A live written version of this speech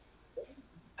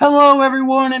Hello,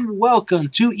 everyone, and welcome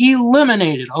to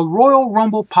Eliminated, a Royal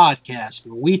Rumble podcast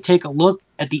where we take a look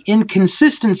at the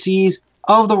inconsistencies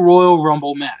of the Royal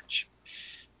Rumble match.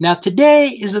 Now, today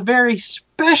is a very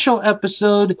special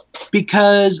episode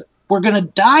because we're going to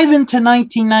dive into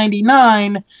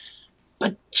 1999,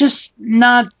 but just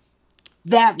not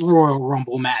that Royal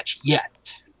Rumble match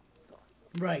yet.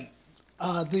 Right.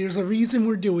 There's a reason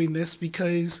we're doing this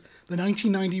because the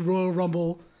 1990 Royal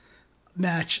Rumble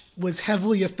match was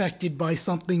heavily affected by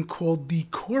something called the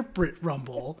Corporate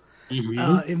Rumble,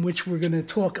 Mm-hmm. in which we're going to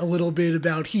talk a little bit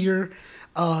about here.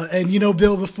 And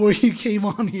Bill, before you came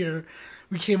on here,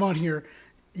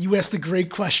 you asked a great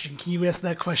question. Can you ask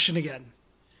that question again?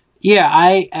 Yeah,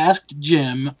 I asked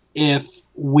Jim if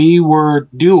we were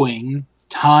doing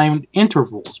timed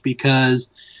intervals because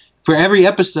for every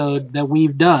episode that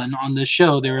we've done on this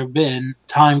show, there have been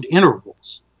timed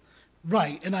intervals.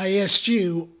 Right. And I asked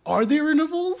you, are there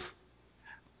intervals?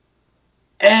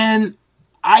 And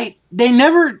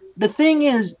the thing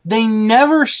is, they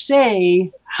never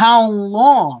say how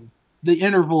long the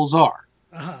intervals are.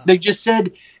 Uh-huh. They just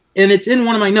said, and it's in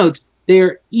one of my notes,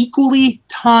 they're equally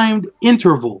timed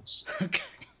intervals. Okay.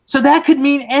 So that could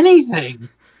mean anything.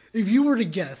 If you were to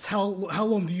guess, how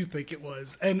long do you think it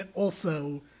was? And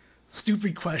also,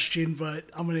 stupid question, but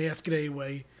I'm gonna ask it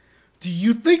anyway. Do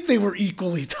you think they were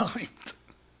equally timed?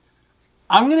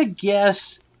 I'm going to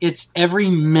guess it's every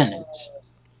minute.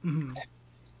 Mhm.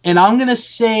 And I'm going to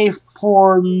say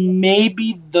for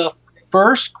maybe the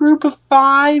first group of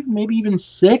five, maybe even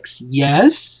six,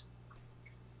 yes.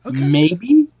 Okay.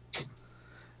 Maybe.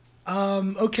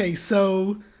 Okay.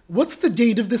 So, what's the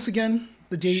date of this again?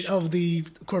 The date of the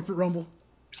corporate rumble?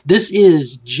 This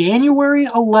is January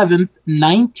 11th,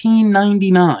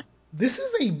 1999. This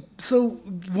is a so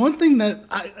one thing that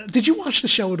I did you watch the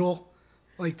show at all?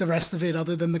 Like the rest of it,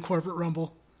 other than the corporate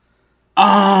rumble?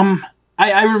 Um,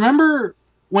 I remember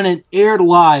when it aired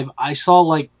live, I saw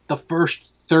like the first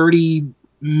 30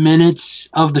 minutes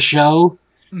of the show,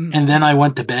 Mhm. and then I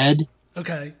went to bed.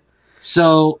 Okay.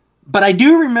 So, but I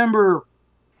do remember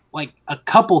like a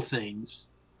couple things.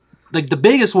 Like the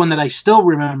biggest one that I still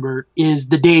remember is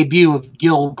the debut of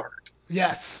Gilbert.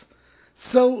 Yes.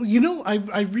 So, I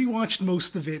rewatched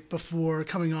most of it before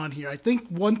coming on here. I think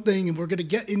one thing, and we're going to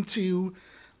get into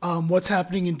what's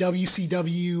happening in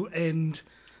WCW and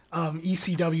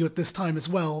ECW at this time as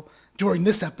well during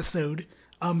this episode,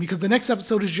 because the next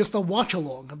episode is just a watch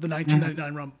along of the Mhm.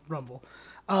 1999 Rumble.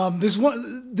 There's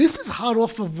one. This is hot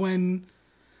off of when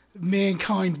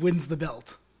Mankind wins the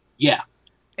belt, Yeah.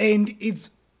 and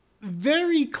it's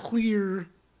very clear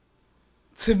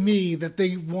to me that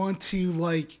they want to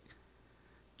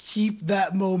keep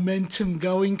that momentum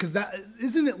going because that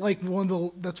isn't it like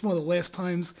that's one of the last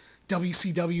times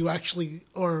WCW actually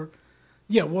or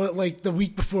yeah like the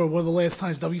week before one of the last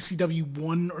times WCW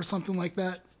won or something like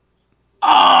that.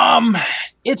 Um,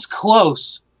 it's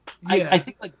close. I Yeah,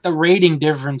 think like the rating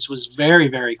difference was very,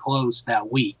 very close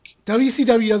that week.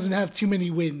 WCW doesn't have too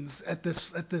many wins at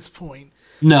this point.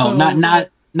 No, not So not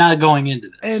not going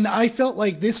into and this. I felt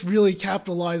like this really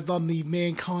capitalized on the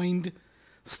Mankind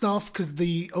stuff because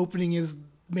the opening is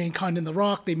Mankind and The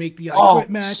Rock. They make the I Oh, Quit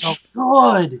it's so match.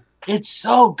 good. It's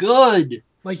so good.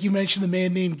 Like you mentioned, the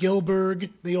man named Gilbert.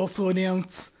 They also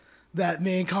announce that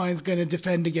Mankind's going to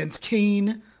defend against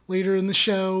Kane later in the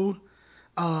show.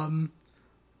 Um,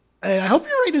 and I hope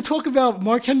you're ready to talk about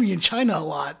Mark Henry and China a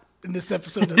lot in this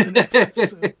episode and the next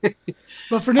episode.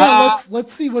 But for now, uh,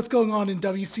 let's see what's going on in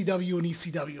WCW and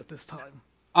ECW at this time.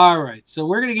 all right. So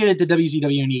we're gonna get into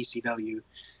WCW and ECW.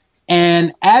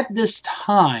 And at this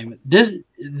time,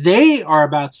 they are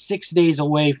about 6 days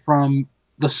away from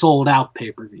the sold out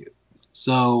pay per view.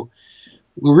 So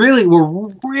we're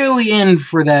really in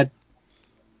for that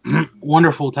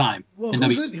wonderful time Well, in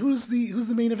who's it? WCW. Who's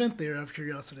the main event there? Out of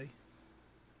curiosity.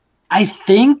 I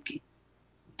think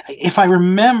if I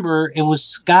remember, it was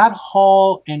Scott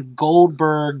Hall and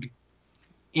Goldberg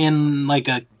in like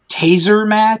a taser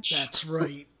match. That's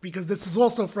right, because this is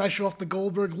also fresh off the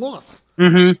Goldberg loss.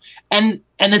 Hmm. And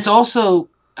it's also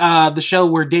the show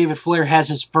where David Flair has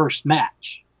his first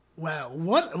match. Wow,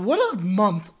 what a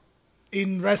month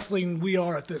in wrestling we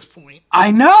are at this point.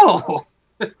 I know.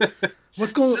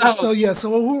 What's going? So So yeah. So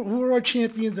who are our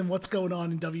champions and what's going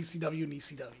on in WCW and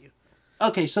ECW?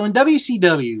 okay, so in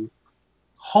WCW,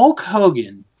 Hulk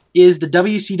Hogan is the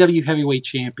WCW Heavyweight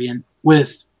Champion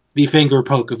with the finger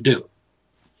poke of doom.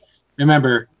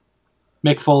 Remember,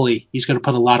 Mick Foley, he's going to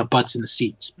put a lot of butts in the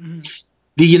seats. Mm-hmm.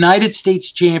 The United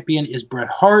States Champion is Bret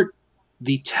Hart.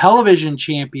 The television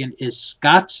champion is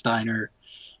Scott Steiner.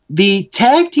 The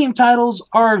tag team titles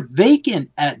are vacant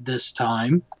at this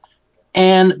time.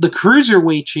 And the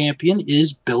Cruiserweight champion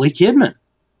is Billy Kidman.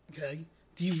 Okay.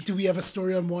 Do we have a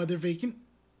story on why they're vacant?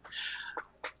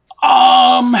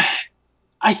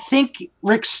 I think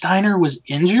Rick Steiner was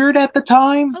injured at the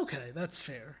time. Okay, that's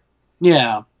fair.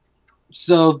 Yeah.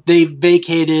 So they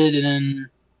vacated and then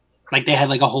like they had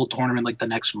like a whole tournament like the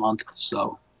next month.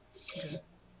 So Okay.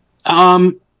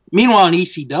 Meanwhile in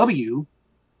ECW,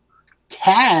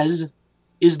 Taz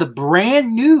is the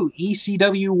brand new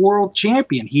ECW World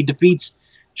Champion. He defeats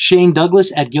Shane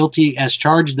Douglas at Guilty as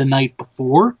Charged the night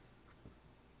before.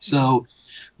 So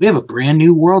we have a brand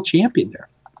new world champion there.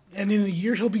 And in a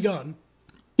year he'll be gone.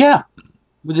 Yeah,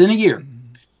 within a year.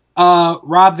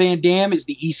 Rob Van Dam is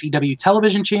the ECW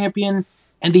television champion,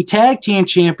 and the tag team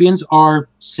champions are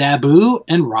Sabu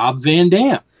and Rob Van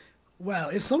Dam. Wow,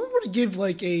 if someone were to give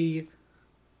like a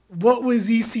what was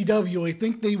ECW, I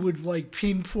think they would like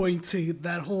pinpoint to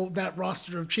that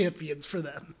roster of champions for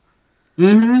them.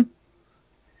 Mm-hmm.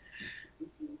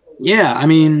 Yeah, I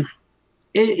mean,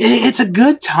 it's a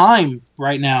good time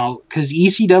right now because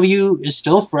ECW is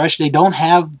still fresh. They don't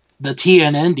have the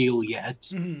TNN deal yet.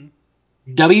 Mm-hmm.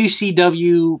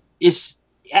 WCW is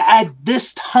at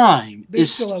this time They're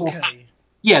is still still, okay.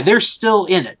 yeah, they're still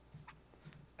in it.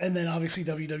 And then obviously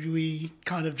WWE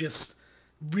kind of just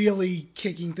really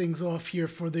kicking things off here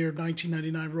for their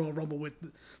 1999 Royal Rumble with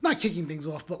not kicking things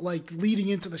off, but like leading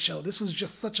into the show. This was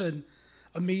just such an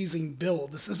amazing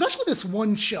build, especially this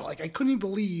one show. Like I couldn't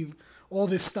believe all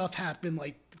this stuff happened,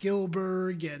 like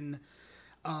Gilbert and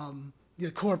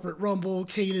the Corporate Rumble,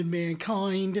 Kane and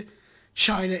Mankind,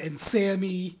 China and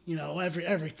Sammy,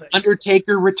 everything.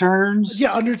 Undertaker returns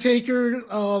Yeah, Undertaker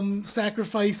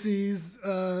sacrifices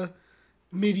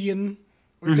Midian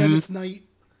or mm-hmm, Dennis Knight,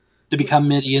 to become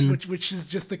Midian. which is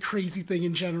just the crazy thing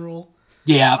in general.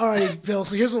 Yeah. All right, Bill.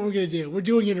 So here's what we're gonna do. We're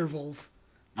doing intervals.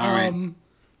 All right.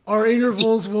 Our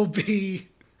intervals will be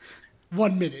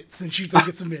 1 minute since you think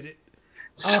it's a minute.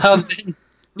 So then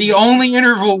the only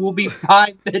interval will be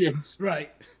 5 minutes.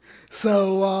 Right.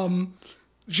 So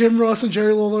Jim Ross and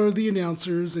Jerry Lawler are the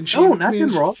announcers, and Shane No, not Jim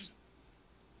McMahon. Ross.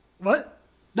 What?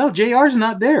 No, JR's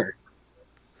not there.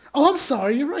 Oh, I'm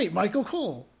sorry. You're right. Michael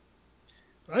Cole.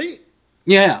 Right?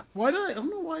 Yeah. Why did I don't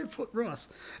know why I put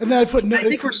Ross. And then I put no, I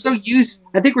think we're so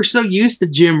used to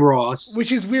Jim Ross.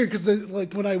 which is weird because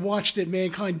like when I watched it,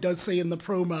 Mankind does say in the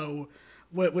promo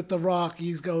with The Rock,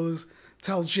 he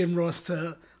tells Jim Ross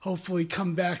to hopefully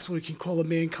come back so we can call a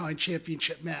Mankind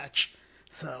Championship match.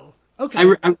 So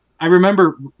okay, I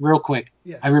remember real quick.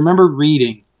 yeah, I remember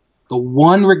reading the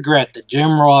one regret that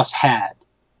Jim Ross had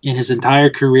in his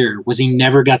entire career was he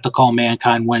never got to call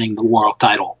Mankind winning the world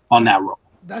title on that roll.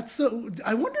 that's the.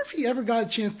 I wonder if he ever got a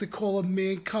chance to call a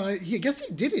Mankind. I guess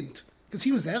he didn't because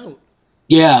he was out.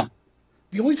 Yeah,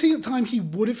 The only time he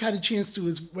would have had a chance to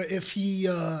is if he.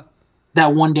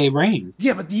 that 1 day reign.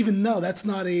 Yeah, but even though that's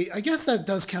not a, I guess that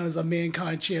does count as a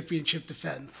Mankind Championship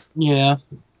defense. Yeah.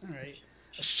 All right.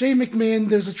 Shane McMahon,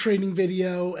 there's a training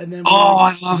video, and then Oh,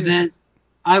 I love this.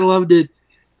 I loved it.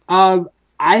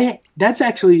 I that's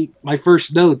actually my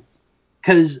first note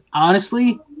because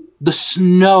honestly, the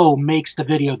snow makes the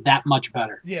video that much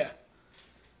better. Yeah.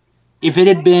 If it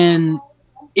had been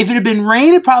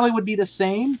rain, it probably would be the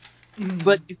same. Mm,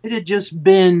 But if it had just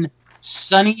been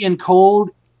sunny and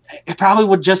cold, it probably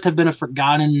would just have been a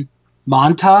forgotten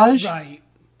montage. right.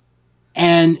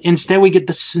 And instead, we get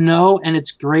the snow, and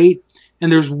it's great.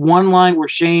 And there's one line where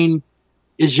Shane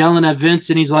is yelling at Vince,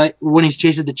 and he's like, when he's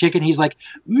chasing the chicken, he's like,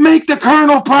 "Make the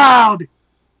Colonel proud!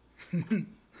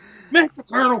 Make the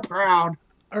Colonel proud!"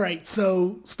 All right.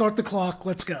 So start the clock.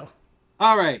 Let's go.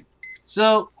 All right.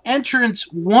 So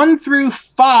entrants 1 through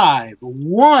 5.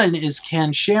 1 is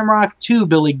Ken Shamrock. 2,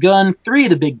 Billy Gunn. 3,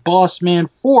 the Big Boss Man.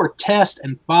 4, Test,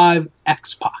 and 5,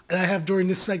 X-Pac. And I have during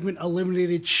this segment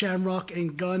eliminated Shamrock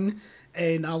and Gunn,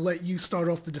 and I'll let you start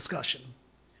off the discussion.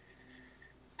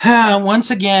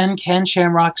 Once again, Ken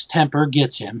Shamrock's temper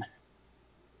gets him.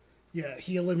 Yeah,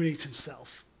 he eliminates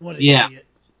himself. What an Yeah. idiot.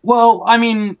 Well, I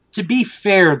mean, to be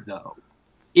fair, though,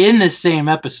 in this same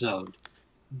episode,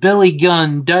 Billy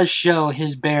Gunn does show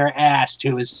his bare ass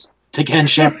to Ken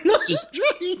Shamrock's sister.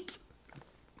 Right.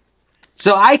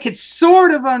 So I could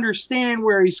sort of understand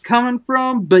where he's coming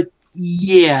from, but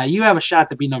yeah, you have a shot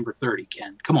to be number 30,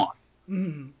 Ken. Come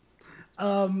on.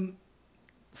 Mm.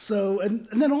 So, and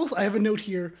then also, I have a note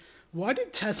here. Why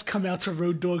did Tess come out to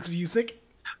Road Dogg's music?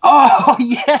 Oh,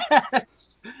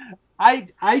 yes!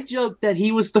 I joked that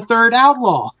he was the third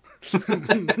outlaw.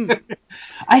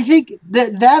 I think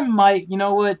that might, you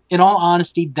know what, in all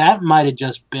honesty, that might have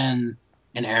just been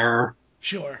an error,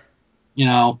 Sure.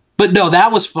 But no,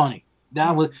 that was funny.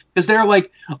 That was because they're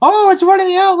like, oh, it's one of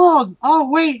the Outlaws. Oh,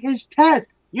 wait, it's Test.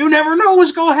 You never know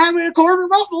what's going to happen at Corbin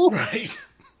Rumble. Right.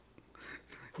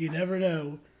 You never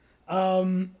know.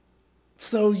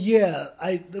 So yeah,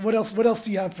 what else? What else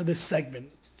do you have for this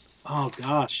segment? Oh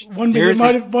gosh, 1 minute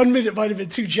might have 1 minute might have been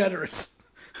too generous.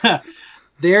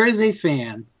 there is a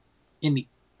fan in the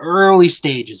early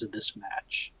stages of this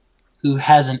match who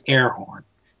has an air horn,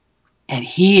 and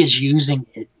he is using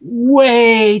it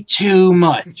way too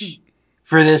much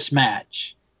for this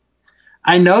match.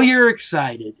 I know you're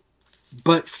excited,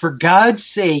 but for God's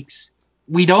sakes,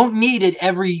 we don't need it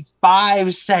every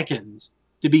 5 seconds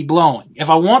to be blowing. If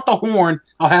I want the horn,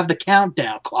 I'll have the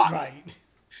countdown clock. Right.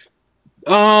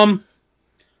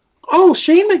 Oh,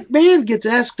 Shane McMahon gets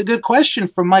asked a good question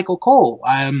from Michael Cole.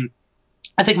 I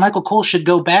think Michael Cole should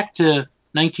go back to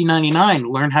 1999 to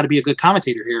learn how to be a good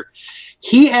commentator here.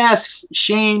 He asks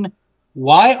Shane,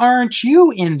 why aren't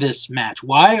you in this match?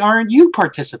 Why aren't you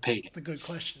participating? That's a good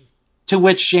question. To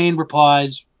which Shane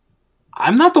replies,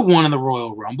 I'm not the one in the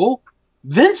Royal Rumble.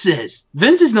 Vince is.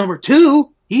 Vince is number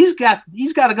 2. He's got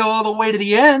to go all the way to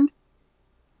the end.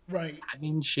 Right. I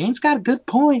mean, Shane's got a good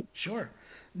point. Sure.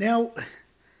 Now,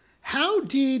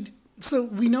 so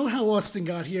we know how Austin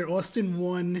got here. Austin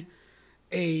won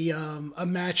a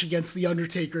match against The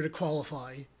Undertaker to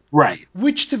qualify. Right.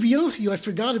 Which, to be honest with you, I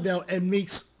forgot about and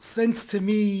makes sense to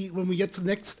me when we get to the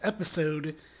next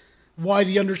episode why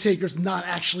The Undertaker's not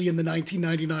actually in the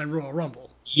 1999 Royal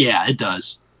Rumble. Yeah, it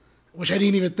does. Which I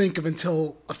didn't even think of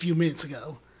until a few minutes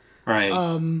ago. Right.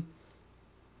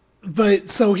 But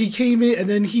so he came in and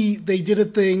then they did a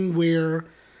thing where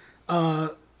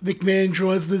McMahon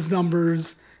draws these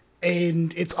numbers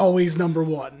and it's always number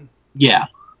 1. Yeah.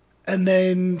 And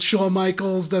then Shawn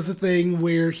Michaels does a thing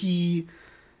where he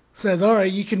says, all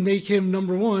right, you can make him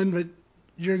number 1, but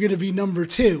you're going to be number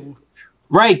 2.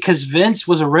 Right, because Vince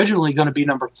was originally going to be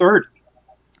number 30.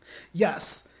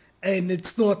 Yes. And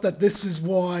it's thought that this is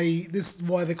why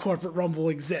the corporate rumble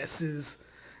exists, is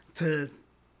to,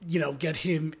 get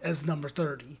him as number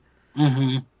 30.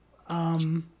 Mm-hmm.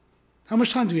 How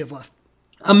much time do we have left?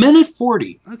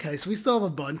 1:40. Okay, so we still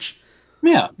have a bunch.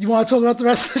 Yeah. You want to talk about the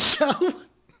rest of the show?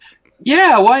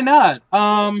 Yeah, why not?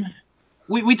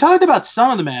 We talked about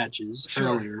some of the matches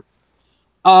earlier.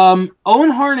 Owen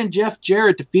Hart and Jeff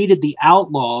Jarrett defeated the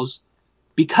Outlaws.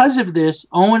 Because of this,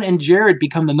 Owen and Jarrett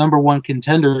become the number 1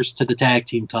 contenders to the tag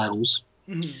team titles.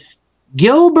 Mm-hmm.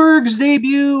 Gillberg's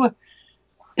debut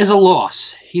is a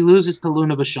loss. He loses to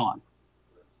Luna Vachon.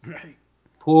 Right.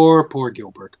 Poor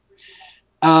Gillberg.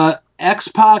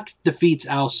 X-Pac defeats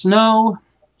Al Snow.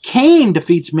 Kane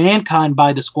defeats Mankind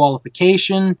by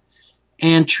disqualification.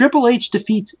 And Triple H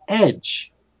defeats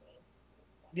Edge.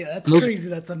 Yeah, that's crazy.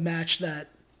 That's a match that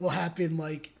will happen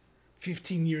like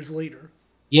 15 years later.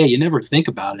 Yeah, you never think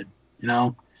about it,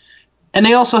 And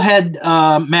they also had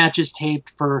matches taped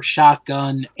for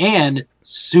Shotgun and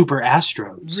Super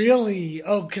Astros. Really?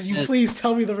 Oh, can you please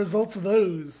tell me the results of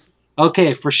those?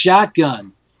 Okay, for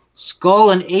Shotgun,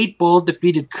 Skull and 8-Ball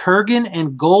defeated Kurgan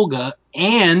and Golga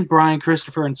and Brian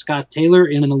Christopher and Scott Taylor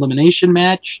in an elimination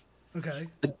match. Okay.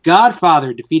 The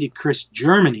Godfather defeated Chris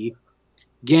Germany.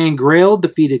 Gangrel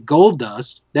defeated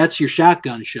Goldust. That's your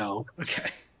Shotgun show. Okay.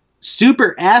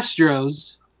 Super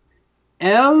Astros.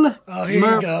 Oh, here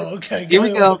you go. Okay. Here we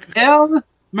go. El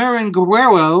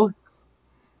Merenguero.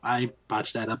 I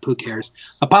botched that up. Who cares?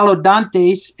 Apollo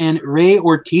Dantes and Ray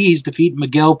Ortiz defeat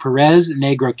Miguel Perez,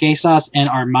 Negro Quesas, and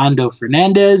Armando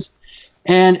Fernandez.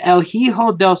 And El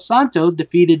Hijo del Santo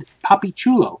defeated Papi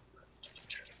Chulo.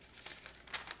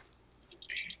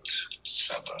 8,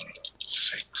 7,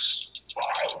 6, 5,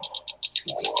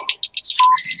 4,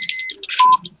 3,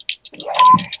 2, 1, 0.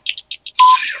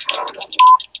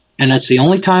 And that's the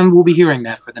only time we'll be hearing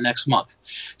that for the next month.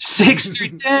 6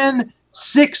 through 10,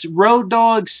 6 Road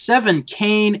Dogg, 7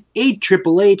 Kane, 8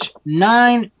 Triple H,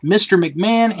 9 Mr.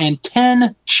 McMahon, and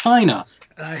 10 Chyna.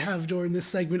 I have during this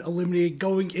segment eliminated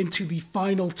going into the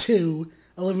final 2.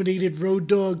 Eliminated Road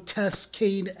Dogg, Test,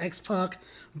 Kane, X-Pac,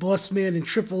 Bossman, and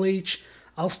Triple H.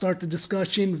 I'll start the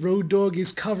discussion. Road Dogg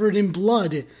is covered in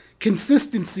blood.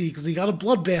 Consistency, because he got a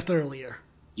bloodbath earlier.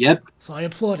 Yep. So I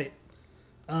applaud it.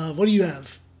 What do you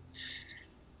have?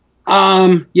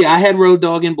 Yeah, I had Road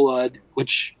Dogg in blood,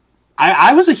 which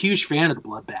I was a huge fan of the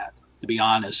bloodbath, to be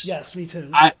honest. Yes, me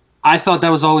too. I thought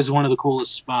that was always one of the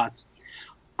coolest spots.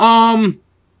 When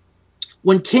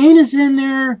Kane is in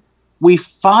there, we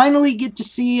finally get to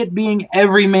see it being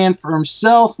every man for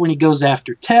himself when he goes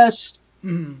after Test.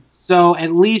 Mm-hmm. So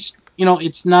at least,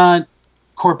 it's not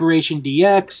Corporation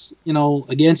DX,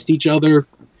 against each other.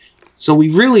 So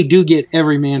we really do get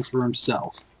every man for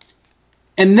himself.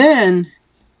 And then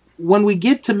when we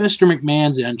get to Mr.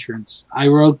 McMahon's entrance, I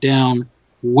wrote down,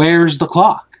 "Where's the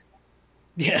clock?"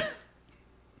 Yeah.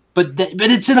 But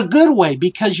it's in a good way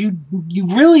because you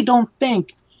really don't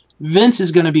think Vince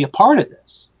is going to be a part of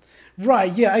this.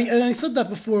 Right, yeah, and I said that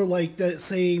before, like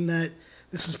saying that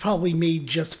this is probably made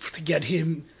just to get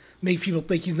him, make people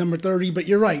think he's number 30. But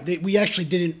you're right, we actually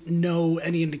didn't know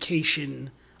any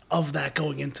indication of that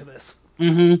going into this.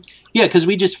 Mm-hmm. Yeah, because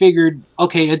we just figured,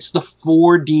 okay, it's the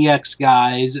 4 DX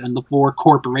guys and the 4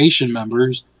 corporation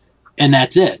members, and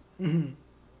that's it. Hmm.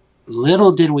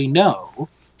 Little did we know.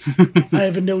 I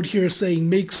have a note here saying,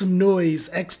 "Make some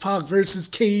noise: X-Pac versus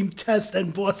Kane, Test,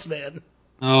 and Bossman."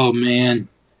 Oh man.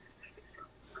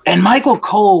 And Michael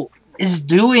Cole is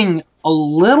doing a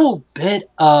little bit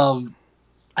of.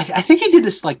 I think he did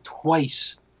this like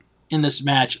twice in this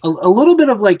match. A little bit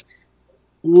of like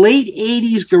late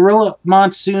 80s Gorilla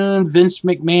Monsoon, Vince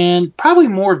McMahon, probably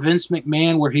more Vince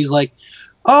McMahon, where he's like,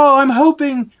 "Oh, I'm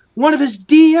hoping one of his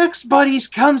DX buddies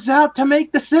comes out to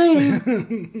make the save."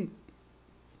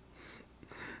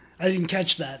 I didn't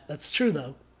catch that. That's true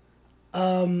though.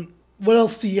 What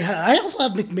else do you have? I also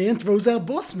have McMahon throws out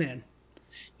Bossman.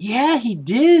 Yeah, he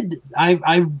did.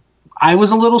 I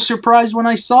was a little surprised when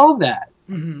I saw that.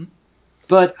 Hmm.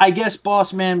 But I guess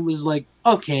Boss Man was like,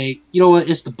 okay, you know what?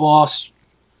 It's the boss.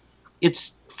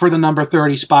 It's for the number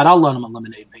 30 spot. I'll let him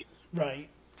eliminate me. Right.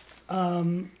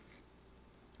 Um,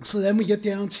 so then we get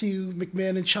down to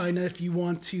McMahon and China. If you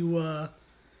want to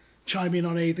chime in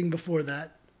on anything before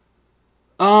that.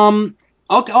 Um.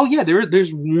 Okay. Oh yeah.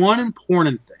 There's one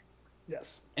important thing,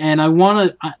 Yes. and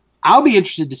I'll be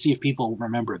interested to see if people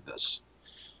remember this.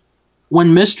 When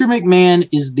Mr. McMahon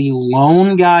is the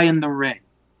lone guy in the ring,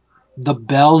 the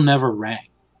bell never rang.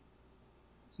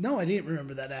 No, I didn't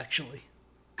remember that actually.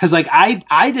 Because like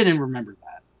I didn't remember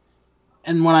that,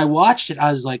 and when I watched it,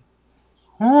 I was like,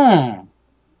 the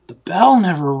bell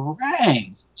never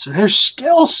rang. So there's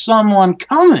still someone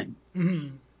coming. Hmm.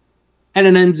 And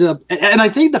it ends up, and I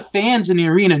think the fans in the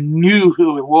arena knew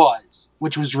who it was,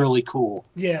 which was really cool.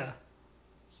 Yeah.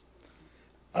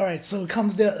 All right. So it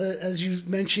comes down, as you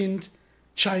mentioned,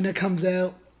 China comes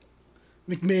out.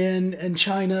 McMahon and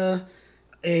China,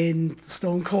 and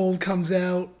Stone Cold comes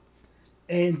out.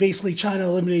 And basically, China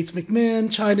eliminates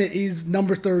McMahon. China is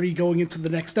number 30 going into the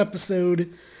next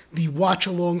episode, the watch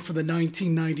along for the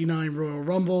 1999 Royal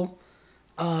Rumble.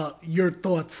 Your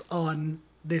thoughts on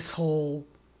this whole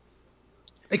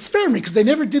experiment? Because they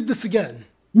never did this again.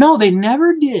 No, they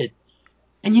never did.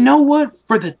 And you know what?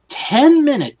 For the 10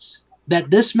 minutes that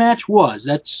this match was,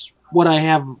 that's what I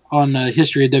have on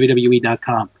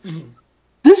historyofwwe.com. Mm-hmm.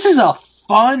 This is a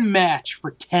fun match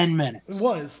for 10 It minutes.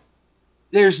 was.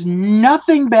 There's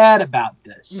nothing bad about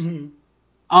this.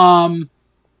 Mm-hmm. Um,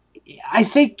 I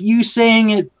think you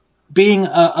saying it being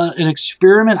an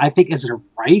experiment, I think is the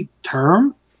right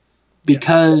term Yeah.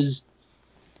 because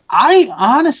I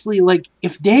honestly like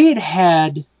if they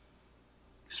had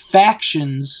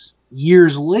factions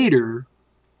years later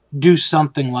do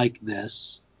something like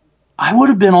this, I would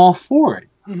have been all for it.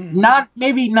 Mm-hmm.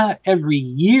 Maybe not every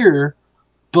year,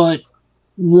 but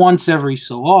once every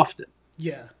so often.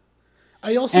 Yeah.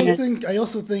 I also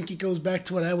think it goes back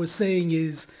to what I was saying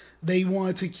is they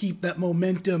wanted to keep that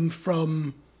momentum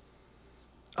from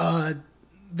uh,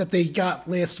 that they got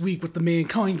last week with the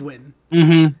Mankind win.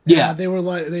 Yeah, They were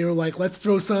like, let's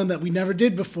throw something that we never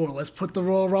did before. Let's put the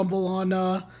Royal Rumble on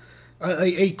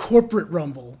a corporate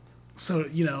Rumble. So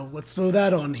let's throw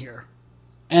that on here.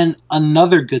 and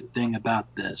another good thing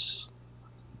about this,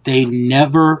 they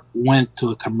never went to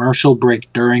a commercial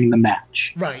break during the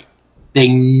match. Right. They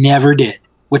never did,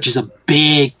 which is a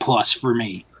big plus for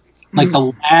me. Like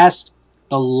Mhm.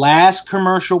 the last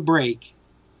commercial break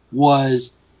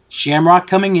was Shamrock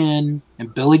coming in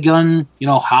and Billy Gunn,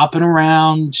 hopping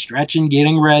around, stretching,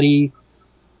 getting ready,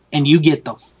 and you get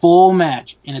the full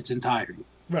match in its entirety.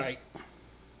 Right.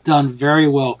 Done very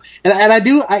well. And I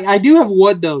do have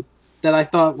one though that I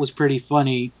thought was pretty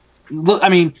funny. Look, I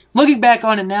mean, looking back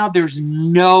on it now, there's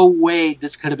no way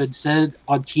this could have been said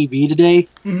on TV today.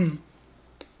 Mhm.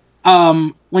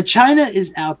 When China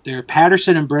is out there,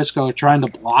 Patterson and Briscoe are trying to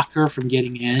block her from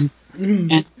getting in,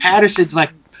 Mhm. and Patterson's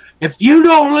like, "If you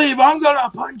don't leave, I'm gonna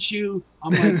punch you."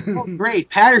 I'm like, "Oh, great!"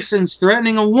 Patterson's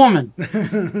threatening a woman.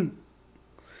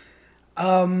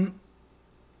 um,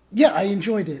 yeah, I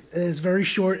enjoyed it. It's very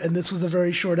short, and this was a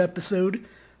very short episode.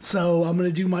 So I'm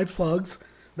gonna do my plugs.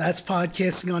 That's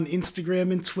podcasting on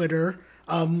Instagram and Twitter.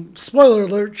 Spoiler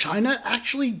alert: China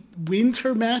actually wins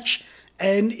her match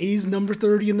and is number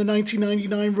 30 in the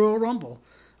 1999 Royal Rumble.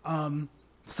 Um,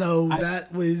 so I,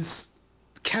 that was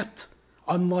kept,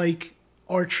 unlike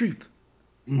R-Truth.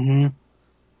 mm-hmm.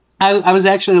 I was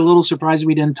actually a little surprised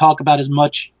we didn't talk about as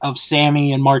much of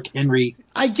Sammy and Mark Henry.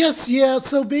 I guess, yeah.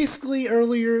 So basically,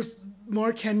 earlier,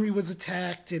 Mark Henry was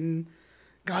attacked and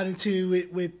got into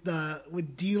it with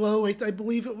D'Lo, I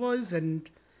believe it was, and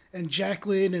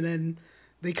Jacqueline, and then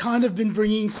they kind of been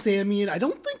bringing Sammy in. I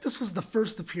don't think this was the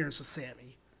first appearance of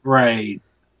Sammy. Right.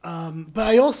 But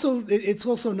I also, it's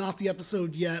also not the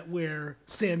episode yet where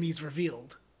Sammy's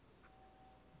revealed.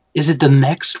 Is it the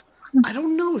next one? I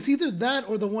don't know. It's either that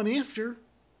or the one after.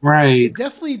 Right. It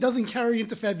definitely doesn't carry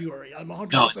into February. I'm No, it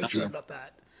 100% sure doesn't. about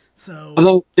that. So,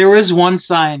 Although there is one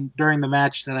sign during the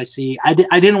match that I see. I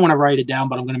didn't want to write it down,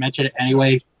 but I'm going to mention it sure.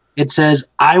 anyway. It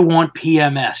says, I want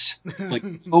PMS. Like,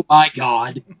 oh my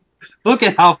God. Look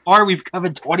at how far we've come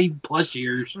in 20 plus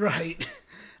years. Right.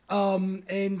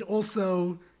 And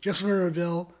also, just remember,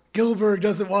 Bill, Gilbert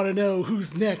doesn't want to know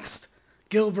who's next.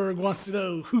 Gilbert wants to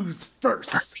know who's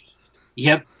first.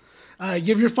 Yep.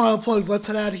 Give your final plugs. Let's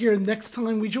head out of here. Next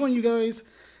time we join you guys,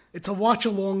 it's a watch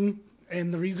along.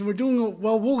 And the reason we're doing it,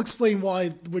 well, we'll explain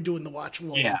why we're doing the watch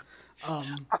along. Yeah.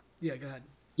 Yeah, go ahead.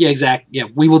 Yeah, exactly. Yeah,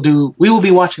 we will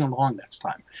be watching along next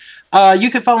time.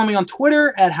 You can follow me on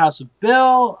Twitter at House of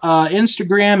Bill.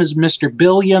 Instagram is Mr.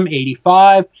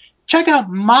 Billiam85. Check out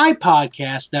my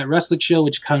podcast, That Wrestling Show,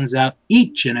 which comes out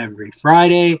each and every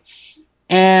Friday.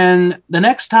 And the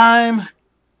next time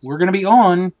we're going to be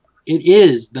on, it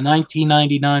is the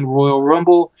 1999 Royal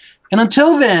Rumble. And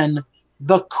until then,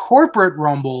 the Corporate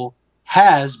Rumble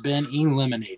has been eliminated.